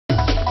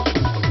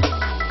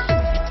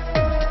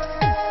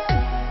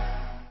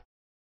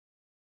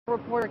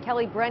Reporter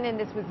Kelly Brennan,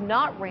 this was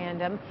not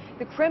random.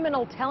 The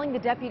criminal telling the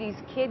deputies'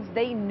 kids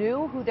they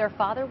knew who their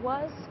father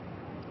was?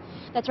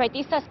 That's right.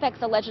 These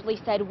suspects allegedly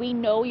said, "We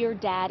know your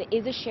dad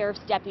is a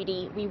sheriff's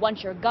deputy. We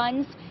want your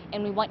guns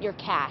and we want your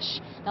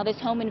cash." Now, this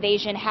home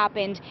invasion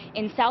happened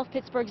in South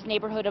Pittsburgh's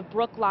neighborhood of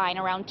Brookline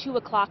around 2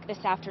 o'clock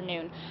this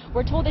afternoon.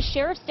 We're told the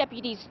sheriff's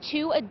deputies'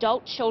 2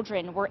 adult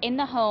children were in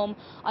the home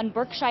on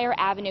Berkshire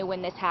Avenue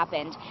when this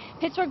happened.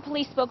 Pittsburgh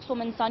police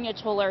spokeswoman Sonia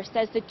Toller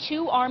says the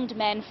 2 armed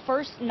men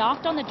first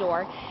knocked on the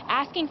door,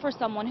 asking for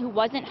someone who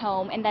wasn't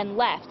home, and then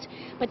left.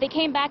 But they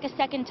came back a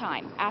second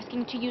time,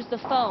 asking to use the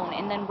phone,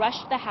 and then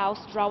rushed the house,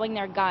 drawing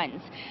their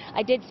guns.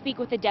 I did speak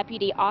with a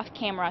deputy off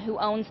camera who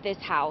owns this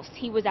house.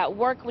 He was at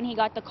work when he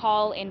got the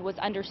call and was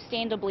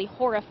understandably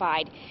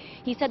horrified.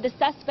 He said the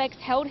suspects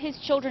held his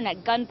children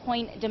at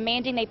gunpoint,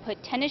 demanding they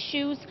put tennis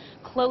shoes,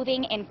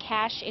 clothing, and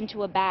cash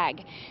into a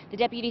bag. The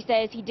deputy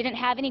says he didn't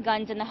have any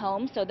guns in the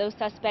home, so those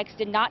suspects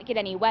did not get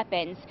any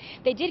weapons.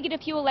 They did get a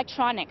few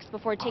electronics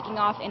before taking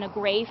off in a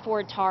gray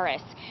Ford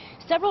Taurus.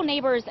 Several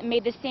neighbors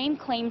made the same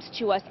claims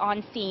to us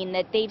on scene,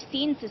 that they've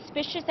seen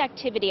suspicious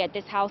activity at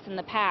this house in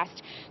the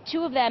past.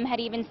 2 of them had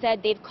even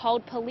said they've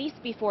called police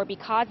before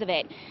because of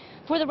it.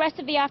 For the rest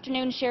of the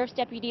afternoon, sheriff's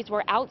deputies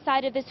were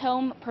outside of this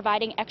home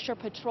providing extra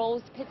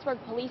patrols. Pittsburgh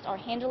police are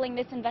handling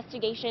this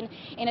investigation,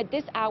 and at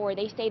this hour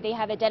they say they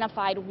have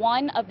identified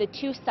one of the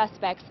 2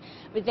 suspects,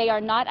 but they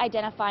are not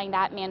identifying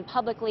that man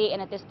publicly,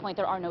 and at this point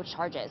there are no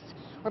charges.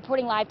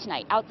 Reporting live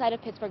tonight outside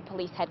of Pittsburgh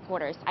Police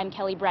Headquarters, I'm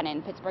Kelly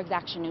Brennan, Pittsburgh's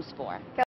Action News 4.